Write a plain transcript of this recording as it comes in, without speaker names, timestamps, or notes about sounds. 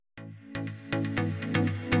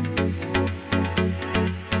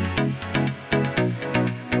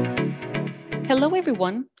Hello,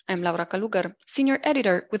 everyone. I'm Laura Kalugar, Senior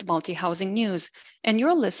Editor with Multi-Housing News, and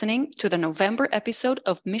you're listening to the November episode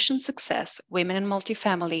of Mission Success Women in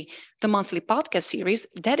Multifamily, the monthly podcast series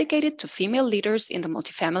dedicated to female leaders in the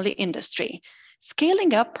multifamily industry.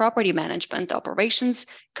 Scaling up property management operations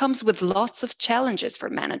comes with lots of challenges for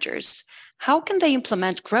managers. How can they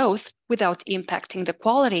implement growth without impacting the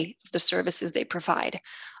quality of the services they provide?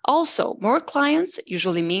 Also, more clients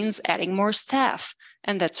usually means adding more staff,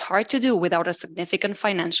 and that's hard to do without a significant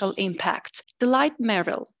financial impact. Delight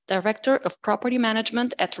Merrill, Director of Property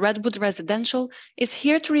Management at Redwood Residential, is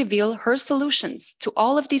here to reveal her solutions to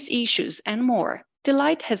all of these issues and more.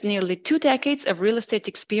 Delight has nearly 2 decades of real estate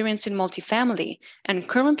experience in multifamily and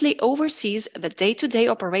currently oversees the day-to-day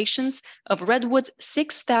operations of Redwood's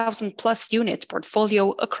 6,000 plus unit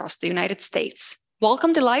portfolio across the United States.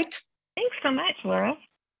 Welcome, Delight. Thanks so much, Laura.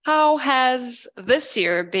 How has this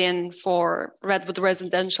year been for Redwood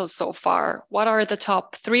Residential so far? What are the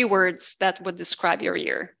top 3 words that would describe your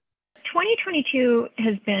year? 2022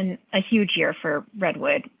 has been a huge year for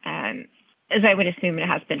Redwood, as I would assume it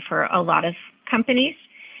has been for a lot of companies.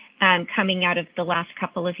 Coming out of the last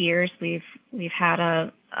couple of years, we've had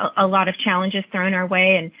a lot of challenges thrown our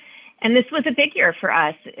way, and this was a big year for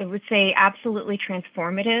us. I would say absolutely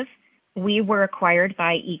transformative. We were acquired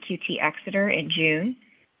by EQT Exeter in June,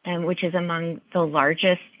 which is among the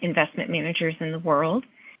largest investment managers in the world.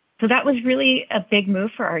 So that was really a big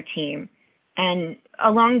move for our team. And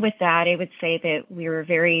along with that, I would say that we were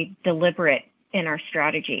very deliberate in our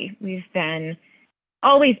strategy. We've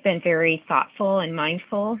always been very thoughtful and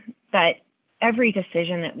mindful, but every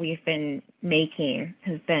decision that we've been making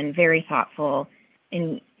has been very thoughtful,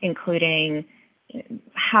 including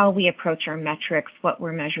how we approach our metrics, what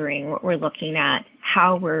we're measuring, what we're looking at,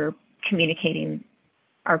 how we're communicating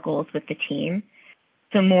our goals with the team.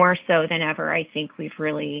 So more so than ever, I think we've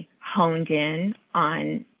really honed in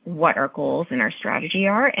on what our goals and our strategy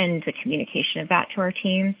are and the communication of that to our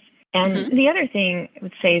teams. And the other thing I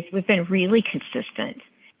would say is we've been really consistent.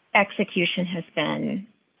 Execution has been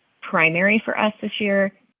primary for us this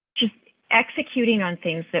year. Just executing on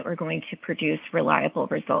things that were going to produce reliable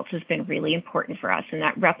results has been really important for us. And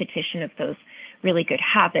that repetition of those really good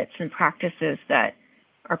habits and practices that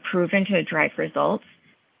are proven to drive results,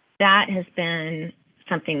 that has been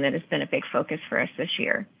something that has been a big focus for us this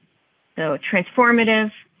year. So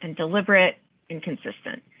transformative and deliberate and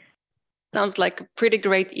consistent. Sounds like a pretty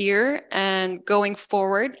great year. And going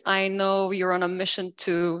forward, I know you're on a mission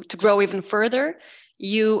to grow even further.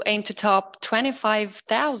 You aim to top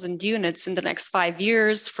 25,000 units in the next 5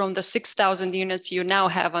 years from the 6,000 units you now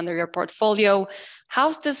have under your portfolio.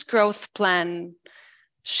 How's this growth plan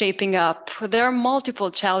shaping up? There are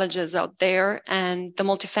multiple challenges out there, and the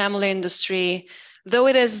multifamily industry, though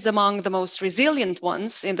it is among the most resilient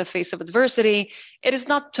ones in the face of adversity, it is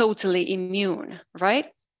not totally immune, right?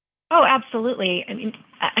 Oh, absolutely. I mean,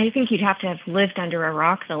 I think you'd have to have lived under a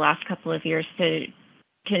rock the last couple of years to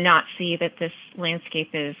not see that this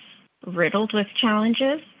landscape is riddled with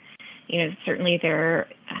challenges. Certainly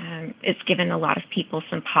it's given a lot of people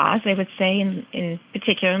some pause, I would say, in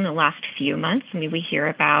particular in the last few months. I mean, we hear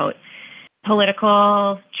about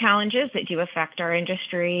political challenges that do affect our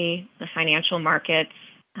industry, the financial markets.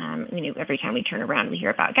 Every time we turn around, we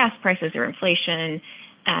hear about gas prices or inflation,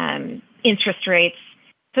 interest rates.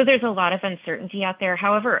 So there's a lot of uncertainty out there.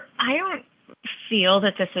 However, I don't feel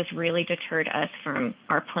that this has really deterred us from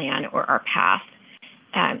our plan or our path.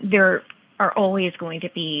 There are always going to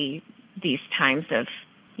be these times of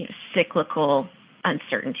cyclical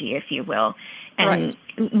uncertainty, if you will. And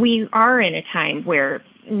we are in a time where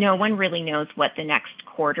no one really knows what the next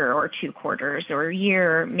quarter or 2 quarters or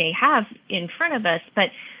year may have in front of us.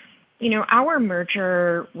 But, our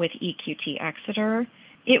merger with EQT Exeter,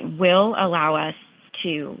 it will allow us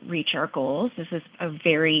to reach our goals. This is a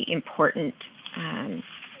very important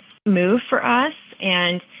move for us.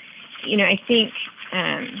 And, I think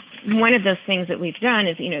one of those things that we've done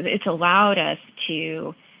is, it's allowed us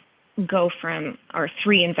to go from our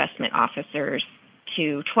 3 investment officers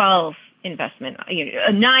to 12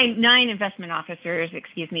 nine investment officers,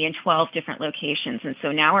 in 12 different locations. And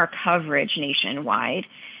so now our coverage nationwide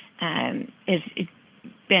has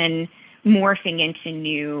been morphing into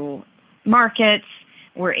new markets.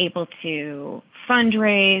 We're able to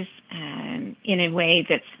fundraise in a way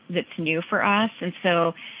that's new for us. And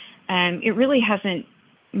so it really hasn't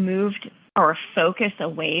moved our focus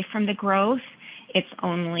away from the growth. It's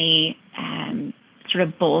only sort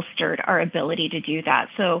of bolstered our ability to do that.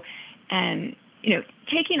 So,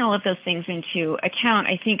 taking all of those things into account,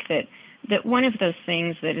 I think that that one of those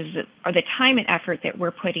things are the time and effort that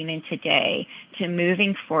we're putting in today to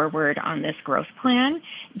moving forward on this growth plan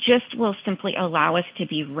just will simply allow us to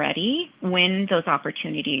be ready when those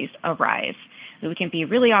opportunities arise. So we can be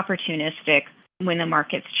really opportunistic when the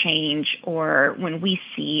markets change, or when we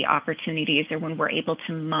see opportunities, or when we're able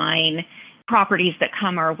to mine properties that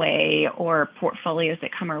come our way or portfolios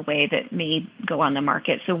that come our way that may go on the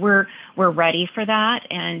market. So we're ready for that.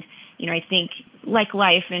 And I think, like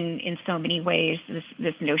life in so many ways,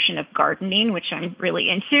 this notion of gardening, which I'm really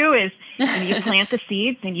into, is you plant the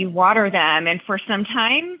seeds and you water them, and for some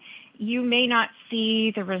time you may not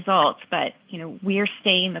see the results, but we're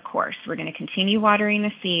staying the course. We're going to continue watering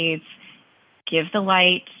the seeds, give the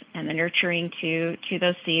light and the nurturing to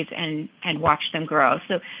those seeds, and watch them grow.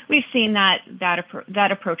 So we've seen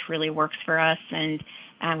that approach really works for us, and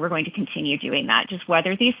we're going to continue doing that. Just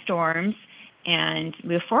weather these storms and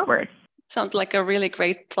move forward. Sounds like a really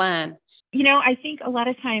great plan. I think a lot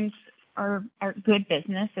of times our good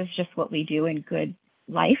business is just what we do in good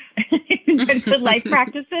life, good life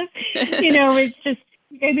practices. It's just,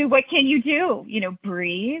 what can you do?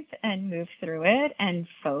 Breathe and move through it and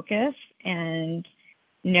focus, and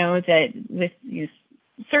know that with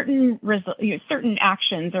certain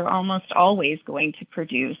actions are almost always going to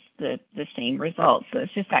produce the same results. So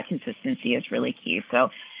it's just that consistency is really key. So,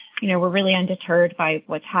 we're really undeterred by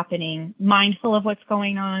what's happening, mindful of what's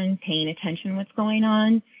going on, paying attention to what's going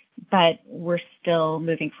on, but we're still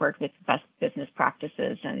moving forward with best business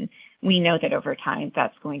practices. And we know that over time,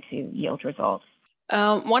 that's going to yield results.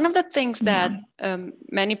 One of the things that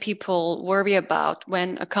many people worry about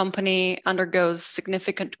when a company undergoes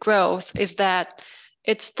significant growth is that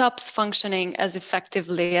it stops functioning as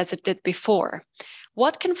effectively as it did before.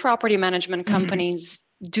 What can property management companies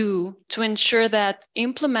do to ensure that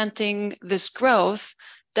implementing this growth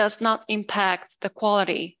does not impact the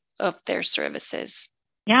quality of their services?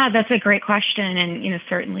 Yeah, that's a great question. And,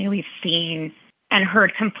 certainly we've seen and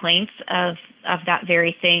heard complaints of that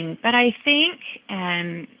very thing. But I think,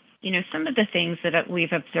 some of the things that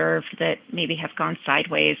we've observed that maybe have gone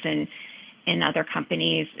sideways in other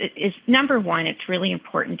companies is, number one, it's really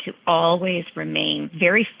important to always remain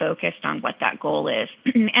very focused on what that goal is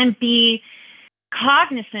and be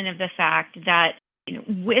cognizant of the fact that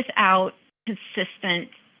without consistent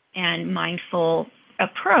and mindful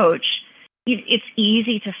approach, it's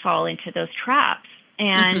easy to fall into those traps.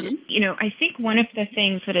 And, I think one of the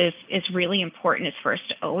things that is really important is for us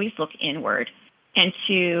to always look inward and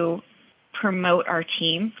to promote our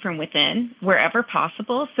team from within wherever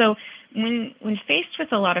possible. So when faced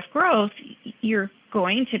with a lot of growth, you're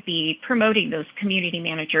going to be promoting those community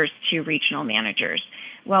managers to regional managers.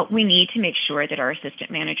 Well, we need to make sure that our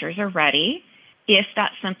assistant managers are ready if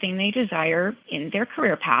that's something they desire in their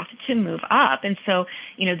career path to move up. And so,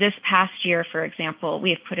 this past year, for example, we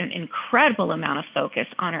have put an incredible amount of focus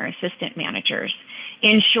on our assistant managers,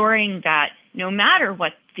 ensuring that no matter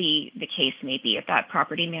what the case may be, if that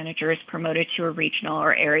property manager is promoted to a regional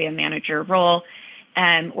or area manager role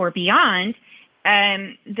or beyond,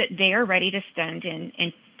 that they are ready to stand in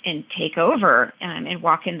and take over and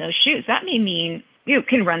walk in those shoes. That may mean you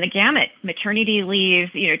can run the gamut: maternity leave,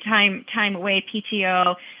 time away,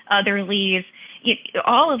 PTO, other leaves.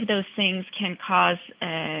 All of those things can cause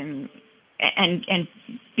and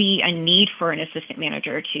be a need for an assistant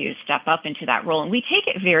manager to step up into that role. And we take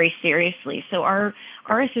it very seriously. So our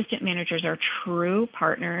assistant managers are true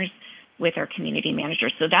partners with our community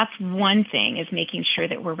managers. So that's one thing, is making sure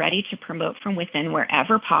that we're ready to promote from within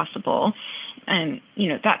wherever possible. And,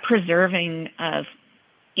 that preserving of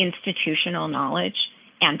institutional knowledge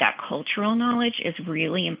and that cultural knowledge is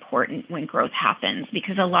really important when growth happens,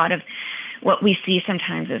 because a lot of what we see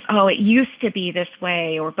sometimes is, it used to be this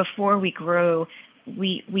way, or before we grew,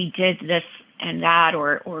 we did this and that,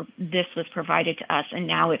 or this was provided to us and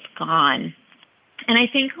now it's gone. And I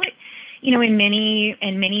think, in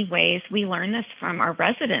many ways, we learn this from our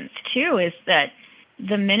residents too, is that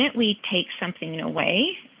the minute we take something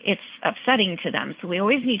away, it's upsetting to them. So we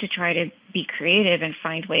always need to try to be creative and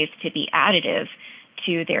find ways to be additive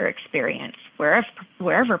to their experience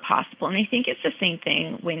wherever possible. And I think it's the same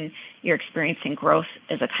thing when you're experiencing growth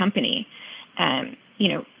as a company.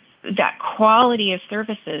 That quality of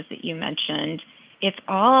services that you mentioned, it's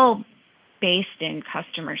all based in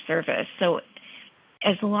customer service. So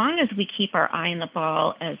as long as we keep our eye on the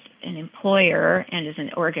ball as an employer and as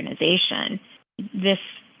an organization, this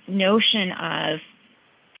notion of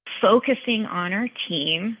focusing on our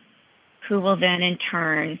team, who will then in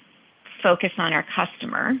turn focus on our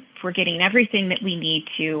customer, if we're getting everything that we need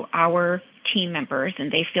to our team members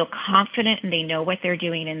and they feel confident and they know what they're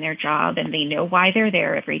doing in their job and they know why they're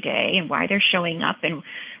there every day and why they're showing up and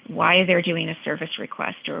why they're doing a service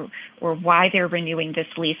request or why they're renewing this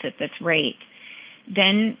lease at this rate,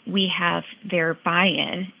 then we have their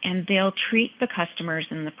buy-in and they'll treat the customers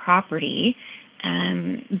and the property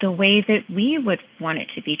the way that we would want it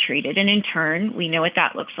to be treated. And in turn, we know what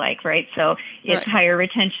that looks like, right? So it's higher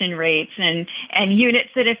retention rates and units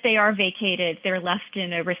that if they are vacated, they're left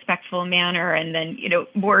in a respectful manner. And then,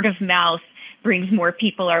 word of mouth brings more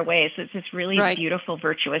people our way. So it's this really beautiful,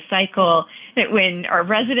 virtuous cycle that when our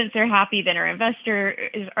residents are happy, then our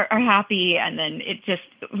investors are happy. And then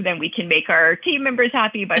then we can make our team members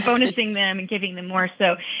happy by bonusing them and giving them more.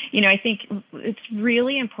 So, I think it's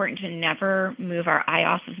really important to never move our eye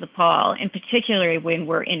off of the ball, and particularly when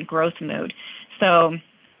we're in growth mode. So,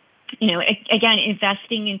 again,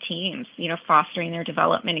 investing in teams, fostering their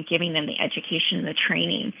development and giving them the education and the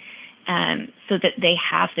training so that they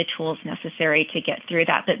have the tools necessary to get through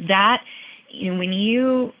that. But that, when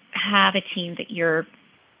you have a team that you're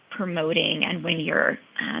promoting and when you're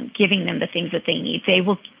giving them the things that they need, they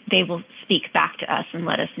will speak back to us and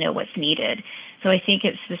let us know what's needed. So I think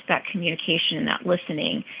it's just that communication and that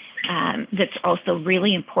listening that's also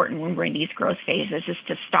really important when we're in these growth phases, is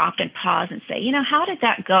to stop and pause and say, how did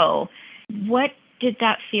that go? What did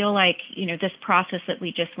that feel like, this process that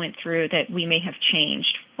we just went through that we may have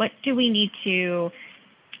changed? What do we need to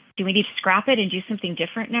scrap it and do something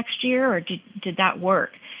different next year? Or did that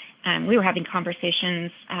work? We were having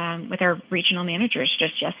conversations with our regional managers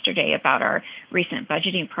just yesterday about our recent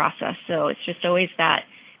budgeting process. So it's just always that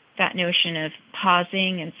notion of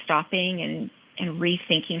pausing and stopping and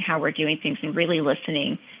rethinking how we're doing things and really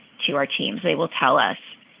listening to our teams. They will tell us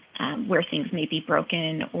where things may be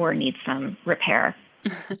broken or need some repair.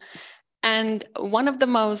 And one of the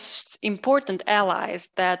most important allies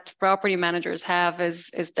that property managers have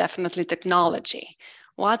is definitely technology.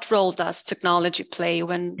 What role does technology play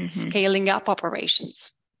when scaling up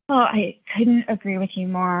operations? Well, I couldn't agree with you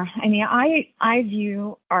more. I mean, I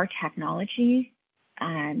view our technology,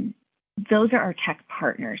 those are our tech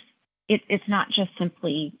partners. It's not just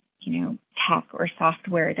simply, tech or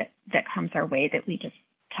software that comes our way that we just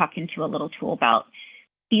tuck into a little tool belt.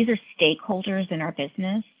 These are stakeholders in our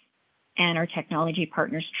business, and our technology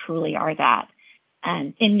partners truly are that.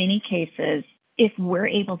 And in many cases, if we're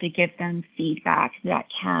able to give them feedback that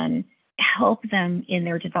can help them in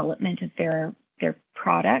their development of their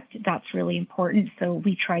product, that's really important. So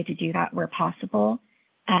we try to do that where possible.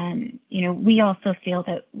 And, we also feel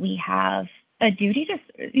that we have a duty to,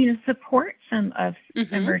 support some of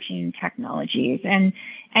emerging technologies and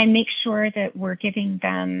make sure that we're giving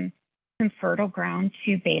them some fertile ground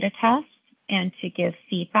to beta test and to give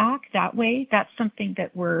feedback that way. That's something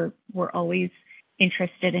that we're always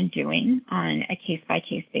interested in doing on a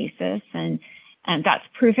case-by-case basis. And that's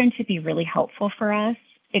proven to be really helpful for us.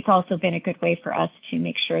 It's also been a good way for us to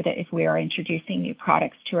make sure that if we are introducing new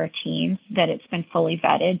products to our teams, that it's been fully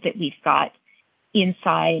vetted, that we've got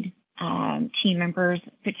inside team members,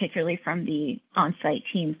 particularly from the on-site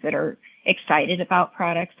teams, that are excited about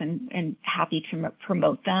products and happy to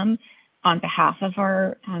promote them on behalf of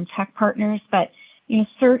our tech partners. But,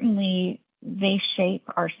 certainly they shape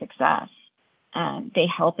our success. They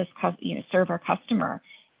help us, serve our customer,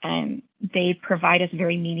 and they provide us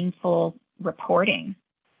very meaningful reporting.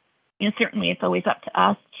 Certainly it's always up to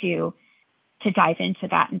us to dive into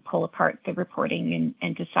that and pull apart the reporting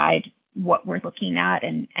and decide what we're looking at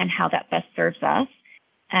and how that best serves us.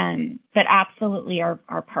 But absolutely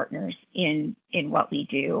our partners in what we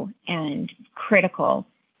do and critical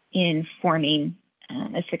in forming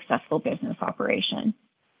a successful business operation.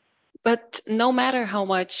 But no matter how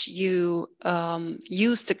much you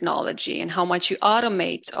use technology and how much you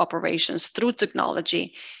automate operations through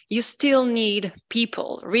technology, you still need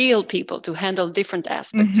people, real people, to handle different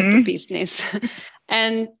aspects of the business.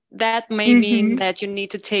 And that may mean that you need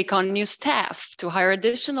to take on new staff, to hire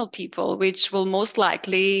additional people, which will most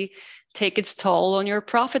likely take its toll on your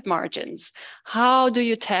profit margins. How do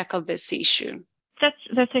you tackle this issue?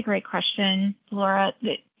 That's a great question, Laura.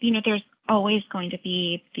 There's always going to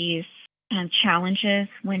be these challenges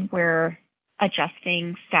when we're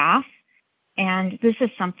adjusting staff. And this is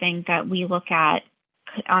something that we look at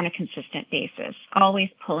on a consistent basis, always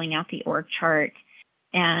pulling out the org chart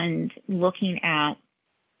and looking at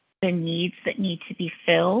the needs that need to be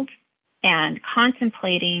filled and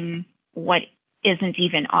contemplating what isn't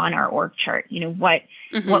even on our org chart.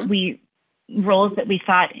 Roles that we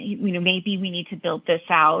thought, maybe we need to build this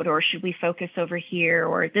out, or should we focus over here,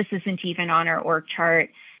 or this isn't even on our org chart.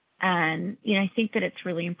 And, I think that it's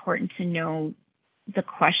really important to know the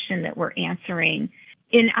question that we're answering.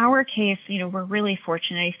 In our case, we're really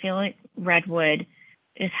fortunate. I feel like Redwood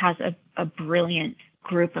has a brilliant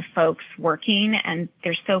group of folks working, and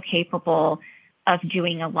they're so capable of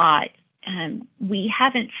doing a lot. We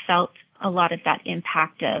haven't felt a lot of that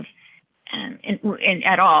impact of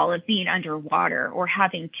at all of being underwater or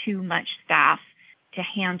having too much staff to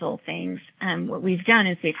handle things. What we've done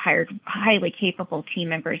is we've hired highly capable team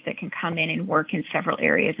members that can come in and work in several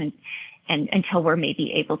areas and until we're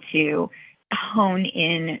maybe able to hone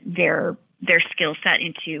in their skill set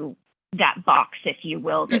into that box, if you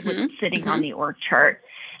will, that was sitting on the org chart.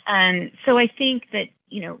 So I think that,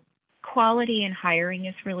 quality in hiring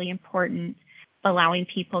is really important. Allowing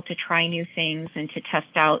people to try new things and to test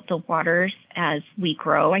out the waters as we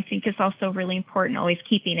grow, I think, is also really important. Always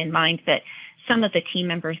keeping in mind that some of the team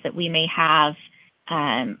members that we may have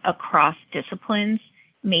across disciplines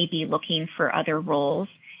may be looking for other roles.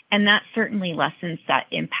 And that certainly lessens that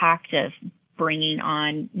impact of bringing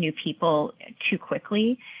on new people too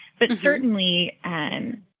quickly. But certainly,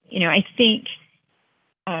 I think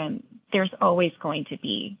there's always going to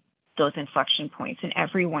be those inflection points, and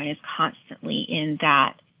everyone is constantly in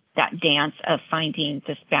that dance of finding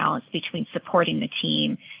this balance between supporting the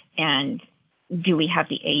team and do we have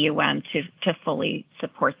the AUM to fully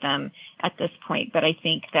support them at this point. But I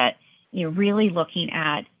think that really looking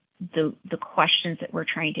at the questions that we're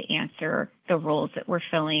trying to answer, the roles that we're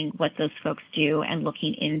filling, what those folks do, and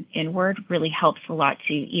looking inward really helps a lot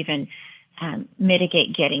to even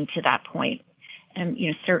mitigate getting to that point.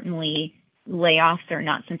 Certainly layoffs are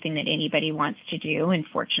not something that anybody wants to do. And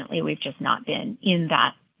fortunately, we've just not been in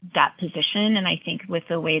that position. And I think with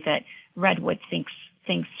the way that Redwood thinks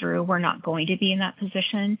things through, we're not going to be in that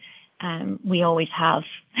position. We always have,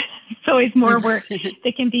 it's always more work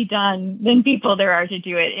that can be done than people there are to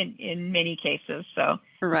do it in many cases. So.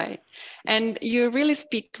 Right. And you really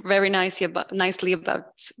speak very nicely about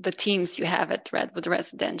the teams you have at Redwood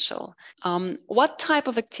Residential. What type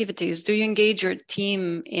of activities do you engage your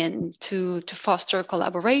team in to foster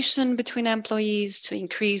collaboration between employees, to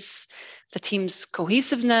increase the team's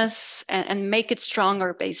cohesiveness and make it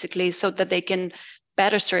stronger, basically, so that they can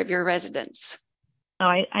better serve your residents? Oh,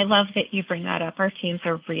 I love that you bring that up. Our teams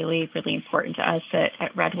are really, really important to us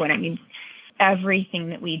at Redwood. I mean, everything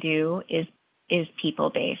that we do is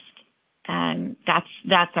people-based.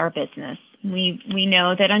 That's our business. We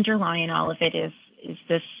know that underlying all of it is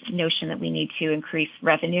this notion that we need to increase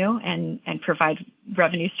revenue and provide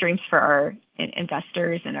revenue streams for our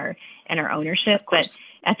investors and our ownership. But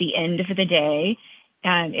at the end of the day,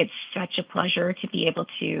 it's such a pleasure to be able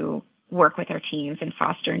to work with our teams and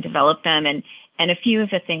foster and develop them. And a few of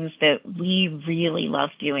the things that we really love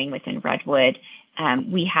doing within Redwood,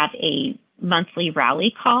 we have a monthly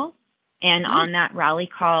rally call. And on that rally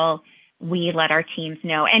call, we let our teams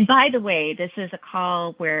know. And by the way, this is a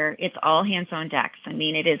call where it's all hands on decks. I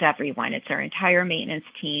mean, it is everyone. It's our entire maintenance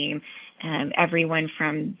team, everyone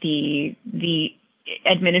from the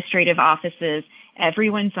administrative offices.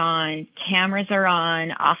 Everyone's on. Cameras are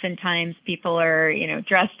on. Oftentimes, people are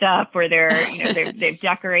dressed up or they've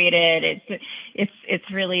decorated.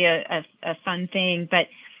 It's really a fun thing. But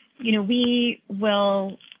we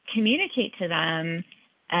will communicate to them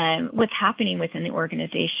what's happening within the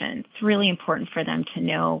organization. It's really important for them to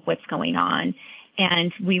know what's going on.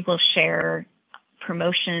 And we will share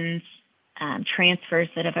promotions, transfers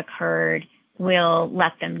that have occurred. We'll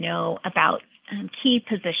let them know about key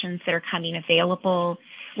positions that are coming available.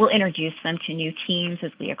 We'll introduce them to new teams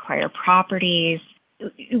as we acquire properties.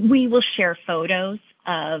 We will share photos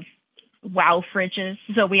of wow fridges.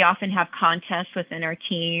 So we often have contests within our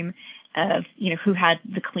team of who had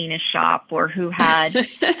the cleanest shop or who had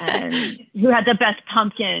the best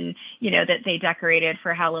pumpkin that they decorated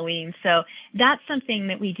for Halloween. So that's something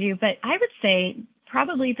that we do. But I would say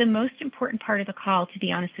probably the most important part of the call, to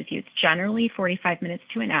be honest with you, it's generally 45 minutes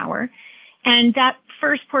to an hour. And that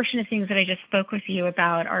first portion of things that I just spoke with you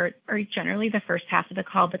about are generally the first half of the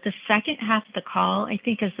call. But the second half of the call, I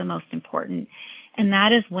think, is the most important. And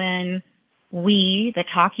that is when we, the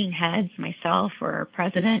talking heads, myself or our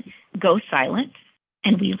president, go silent.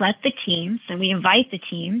 And we let the teams and we invite the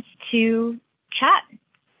teams to chat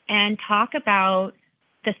and talk about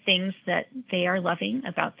the things that they are loving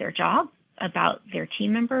about their job, about their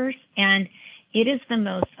team members. And it is the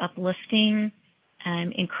most uplifting,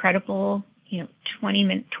 incredible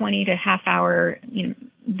 20 to half hour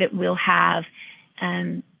that we'll have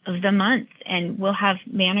the month. And we'll have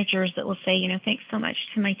managers that will say, thanks so much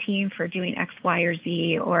to my team for doing X, Y, or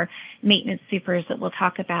Z, or maintenance supers that will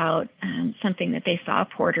talk about something that they saw a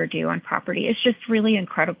porter do on property. It's just really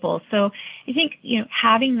incredible. So I think,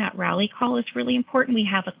 having that rally call is really important. We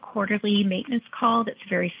have a quarterly maintenance call that's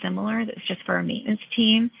very similar, that's just for our maintenance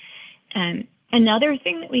team. Another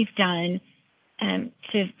thing that we've done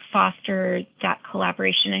to foster that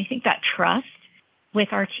collaboration, I think that trust with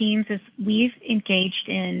our teams, is we've engaged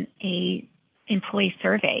in a employee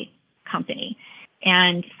survey company,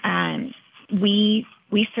 and we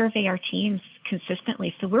survey our teams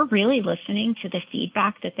consistently. So we're really listening to the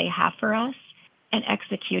feedback that they have for us and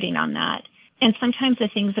executing on that. And sometimes the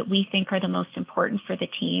things that we think are the most important for the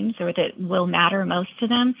teams, or that will matter most to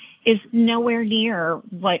them, is nowhere near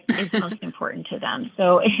what is most important to them.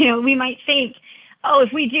 So, we might think, oh,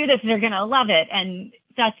 if we do this, they're going to love it. And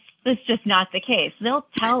that's just not the case. They'll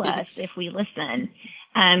tell us if we listen.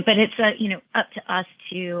 But it's, up to us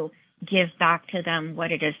to give back to them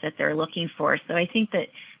what it is that they're looking for. So I think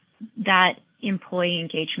that employee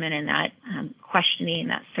engagement and that questioning,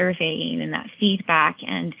 that surveying and that feedback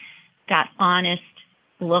and that honest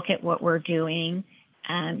look at what we're doing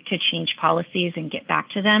to change policies and get back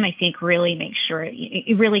to them, I think really makes sure,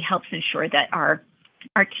 it really helps ensure that our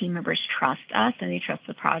team members trust us and they trust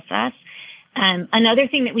the process. Another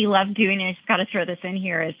thing that we love doing, and I just got to throw this in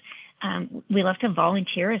here, is we love to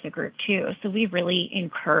volunteer as a group too. So we really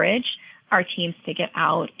encourage our teams to get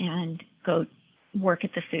out and go work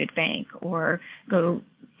at the food bank, or go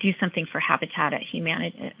do something for Habitat at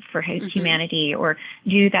Humanity, or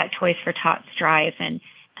do that Toys for Tots drive. And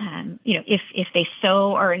if they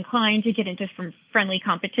so are inclined to get into some friendly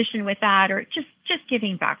competition with that, or just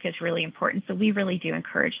giving back is really important. So we really do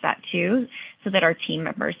encourage that too, so that our team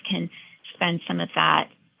members can spend some of that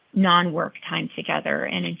non-work time together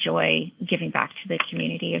and enjoy giving back to the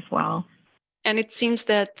community as well. And it seems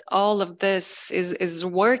that all of this is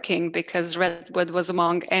working because Redwood was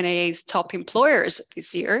among NAA's top employers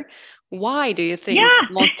this year. Why do you think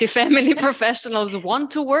multifamily professionals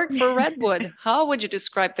want to work for Redwood? How would you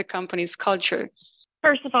describe the company's culture?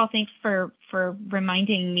 First of all, thanks for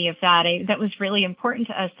reminding me of that. That was really important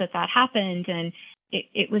to us that happened. And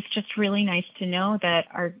it was just really nice to know that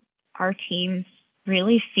our teams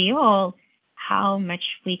really feel how much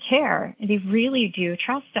we care. They really do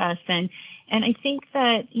trust us. And I think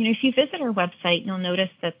that, if you visit our website, you'll notice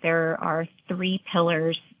that there are 3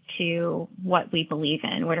 pillars to what we believe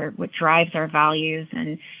in, what drives our values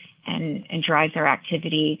and drives our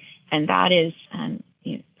activity. And that is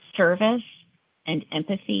service and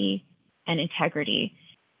empathy and integrity.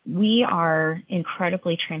 We are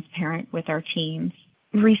incredibly transparent with our teams.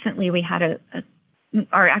 Recently, we had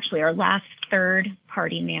our last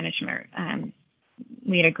third-party management.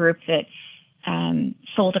 We had a group that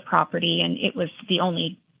sold a property, and it was the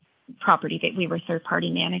only property that we were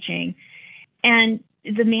third-party managing. And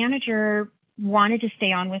the manager wanted to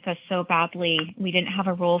stay on with us so badly. We didn't have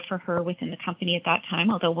a role for her within the company at that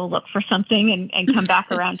time, although we'll look for something and come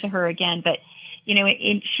back around to her again. But,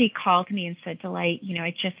 she called me and said, Delight,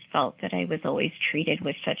 I just felt that I was always treated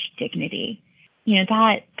with such dignity.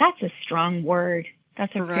 That's a strong word.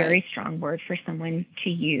 That's a very strong word for someone to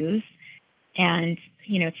use. And,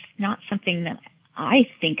 it's not something that I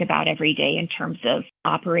think about every day in terms of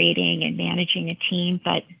operating and managing a team,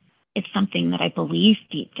 but it's something that I believe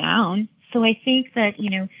deep down. So I think that,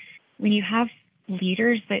 when you have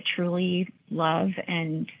leaders that truly love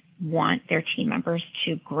and want their team members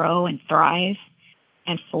to grow and thrive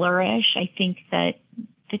and flourish, I think that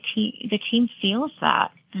the team feels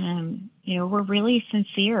that. We're really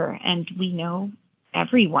sincere, and we know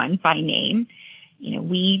everyone by name.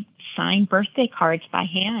 We sign birthday cards by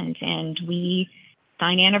hand, and we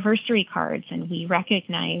sign anniversary cards, and we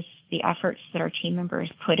recognize the efforts that our team members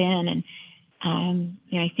put in. And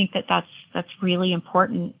I think that that's really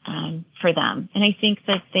important for them. And I think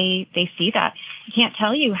that they see that. I can't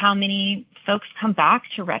tell you how many folks come back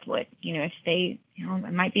to Redwood. If they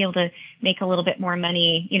might be able to make a little bit more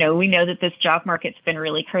money. We know that this job market's been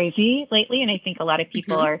really crazy lately, and I think a lot of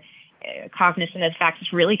people are cognizant of the fact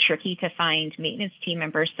it's really tricky to find maintenance team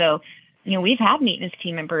members. So, we've had maintenance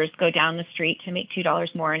team members go down the street to make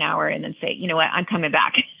 $2 more an hour and then say, you know what, I'm coming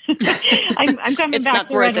back. I'm coming it's back not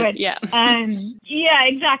to worth Redwood. It. Yeah. Yeah,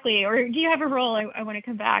 exactly. Or do you have a role? I want to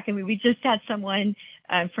come back. And we just had someone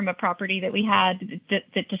from a property that we had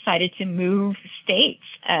that decided to move states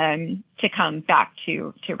to come back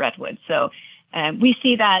to Redwood. So we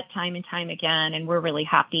see that time and time again, and we're really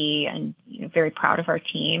happy and very proud of our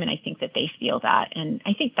team. And I think that they feel that. And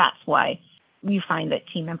I think that's why you find that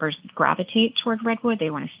team members gravitate toward Redwood. They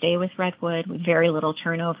want to stay with Redwood with very little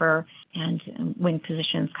turnover. And when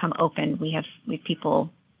positions come open, we have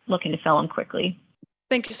people looking to fill them quickly.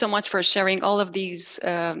 Thank you so much for sharing all of these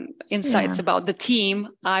insights about the team.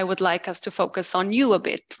 I would like us to focus on you a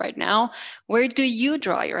bit right now. Where do you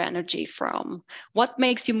draw your energy from? What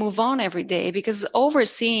makes you move on every day? Because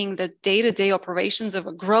overseeing the day-to-day operations of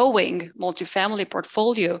a growing multifamily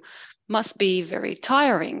portfolio must be very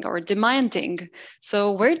tiring or demanding.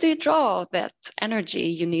 So where do you draw that energy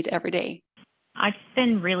you need every day? I've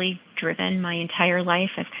been really driven my entire life.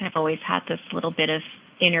 I've kind of always had this little bit of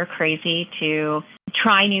inner crazy to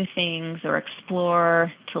try new things or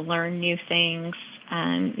explore, to learn new things.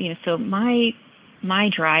 So my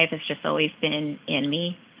drive has just always been in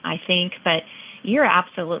me, I think. But you're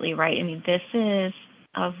absolutely right. I mean, this is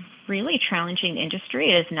a really challenging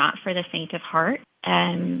industry. It is not for the faint of heart.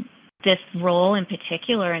 And this role in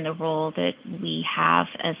particular, and the role that we have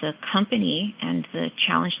as a company, and the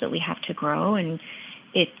challenge that we have to grow, and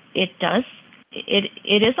it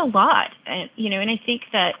is a lot, and I think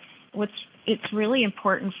that it's really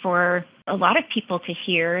important for a lot of people to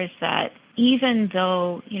hear is that even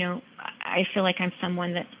though I feel like I'm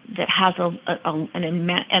someone that has an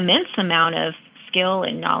immense amount of skill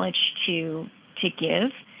and knowledge to give,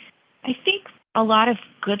 I think a lot of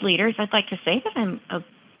good leaders, I'd like to say that I'm a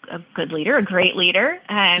good leader, a great leader,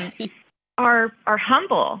 are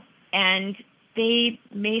humble, and they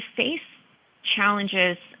may face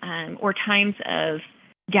challenges or times of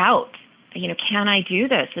doubt. Can I do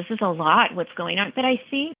this? This is a lot, what's going on. But I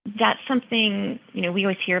think that's something, we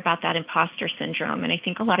always hear about that imposter syndrome. And I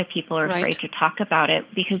think a lot of people are afraid to talk about it,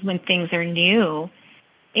 because when things are new,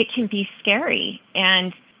 it can be scary.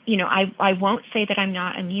 And, I won't say that I'm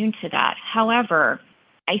not immune to that. However,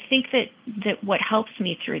 I think that what helps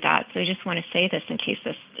me through that, so I just want to say this in case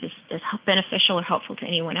this is beneficial or helpful to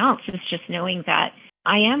anyone else, is just knowing that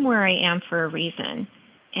I am where I am for a reason.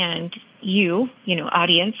 And you,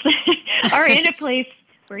 audience, are in a place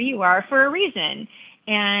where you are for a reason.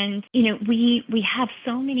 And, we have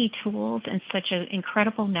so many tools and such an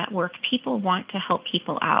incredible network. People want to help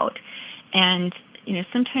people out. And,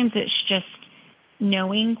 sometimes it's just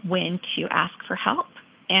knowing when to ask for help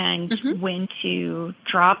and when to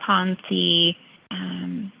draw upon the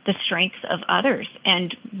strengths of others.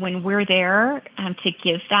 And when we're there to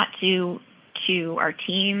give that to our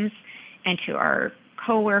teams and to our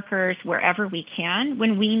coworkers, wherever we can,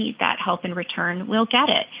 when we need that help in return, we'll get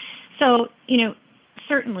it. So,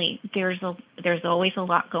 certainly there's always a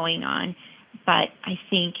lot going on, but I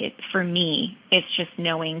think for me, it's just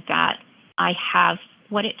knowing that I have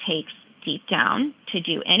what it takes deep down to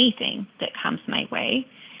do anything that comes my way,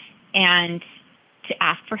 and to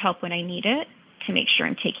ask for help when I need it, to make sure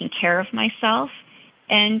I'm taking care of myself.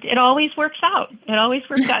 And it always works out. It always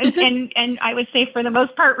works out. And I would say for the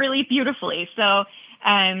most part, really beautifully. So,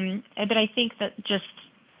 but I think that just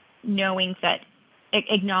knowing that,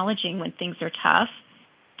 acknowledging when things are tough,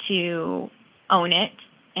 to own it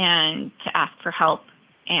and to ask for help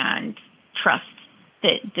and trust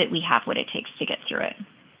that we have what it takes to get through it.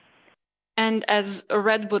 And as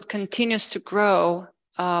Redwood continues to grow,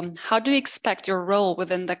 how do you expect your role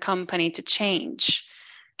within the company to change?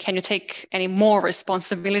 Can you take any more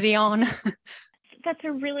responsibility on? That's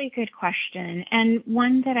a really good question. And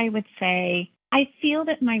one that I would say, I feel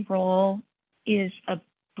that my role is a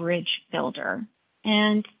bridge builder.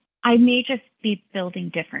 And I may just be building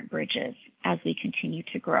different bridges as we continue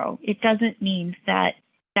to grow. It doesn't mean that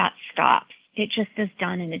stops. It just is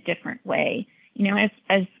done in a different way.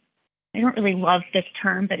 As I don't really love this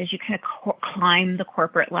term, but as you kind of climb the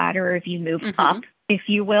corporate ladder, if you move up, if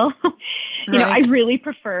you will, I really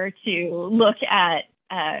prefer to look at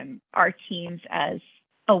our teams as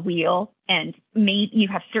a wheel, and maybe you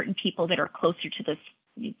have certain people that are closer to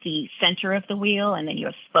the center of the wheel, and then you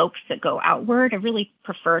have spokes that go outward. I really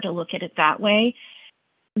prefer to look at it that way.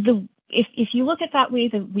 If you look at that way,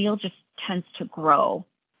 the wheel just tends to grow,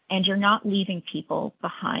 and you're not leaving people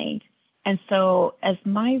behind. And so as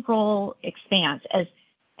my role expands, as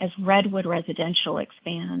Redwood Residential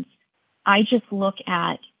expands, I just look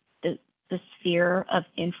at the sphere of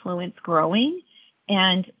influence growing,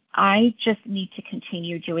 and I just need to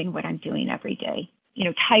continue doing what I'm doing every day.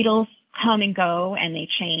 Titles come and go and they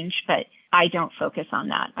change, but I don't focus on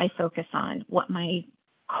that. I focus on what my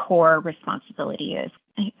core responsibility is.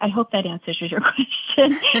 I hope that answers your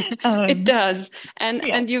question. It does.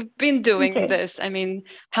 And you've been doing this,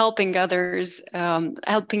 helping others,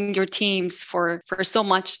 helping your teams for so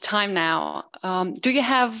much time now. Do you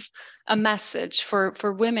have a message for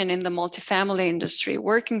women in the multifamily industry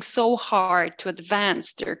working so hard to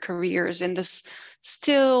advance their careers in this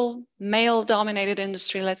still male-dominated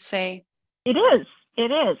industry, let's say? It is.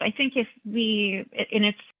 I think and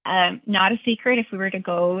it's not a secret, if we were to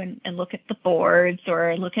go and look at the boards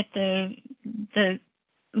or look at the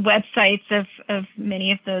websites of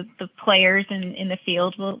many of the players in the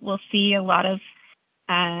field, we'll see a lot of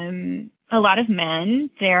men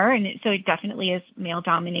there, and so it definitely is male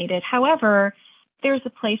dominated. However, there's a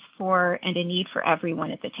place for and a need for everyone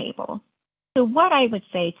at the table. So what I would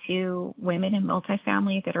say to women in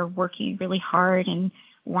multifamily that are working really hard and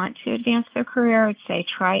want to advance their career, I would say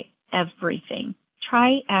try everything.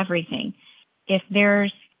 Try everything. If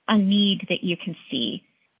there's a need that you can see,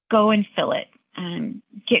 go and fill it.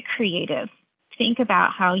 Get creative. Think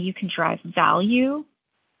about how you can drive value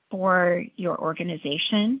for your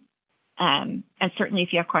organization. And certainly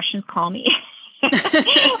if you have questions, call me.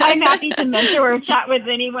 I'm happy to mentor or chat with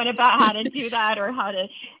anyone about how to do that or how to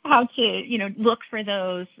look for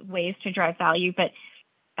those ways to drive value. But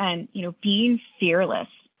being fearless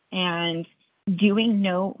and doing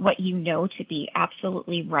what you know to be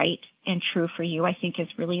absolutely right and true for you, I think is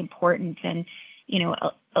really important. And,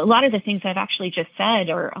 a lot of the things I've actually just said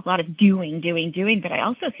are a lot of doing, but I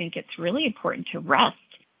also think it's really important to rest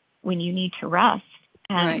when you need to rest.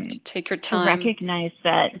 Right. Take your time. To recognize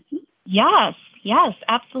that, yes,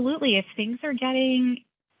 absolutely. If things are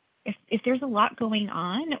if there's a lot going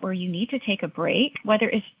on or you need to take a break, whether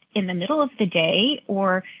it's in the middle of the day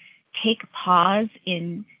or take a pause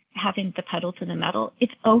in having the pedal to the metal,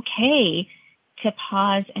 it's okay to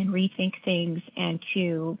pause and rethink things and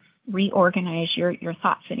to reorganize your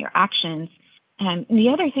thoughts and your actions. And the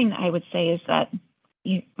other thing that I would say is that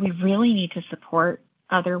we really need to support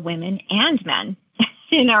other women and men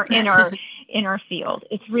in our field.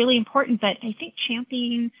 It's really important, but I think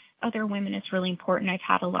championing other women is really important. I've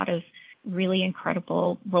had a lot of really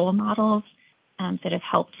incredible role models that have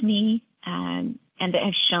helped me and that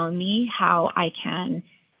have shown me how I can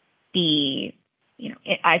be,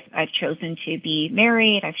 I've chosen to be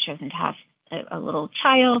married. I've chosen to have a little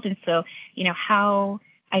child. And so, how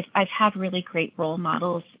I've had really great role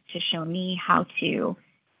models to show me how to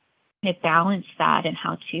balance that and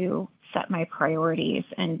how to set my priorities.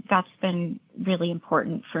 And that's been really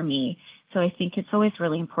important for me. So I think it's always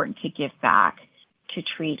really important to give back, to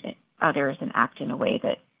treat others and act in a way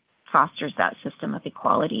that fosters that system of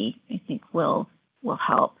equality, I think will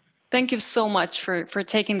help. Thank you so much for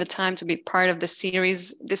taking the time to be part of the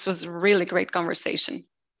series. This was a really great conversation.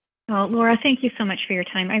 Well, Laura, thank you so much for your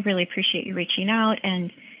time. I really appreciate you reaching out, and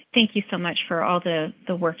thank you so much for all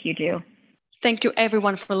the work you do. Thank you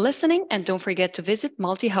everyone for listening, and don't forget to visit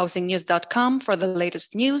multihousingnews.com for the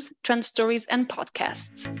latest news, trend stories, and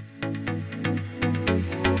podcasts.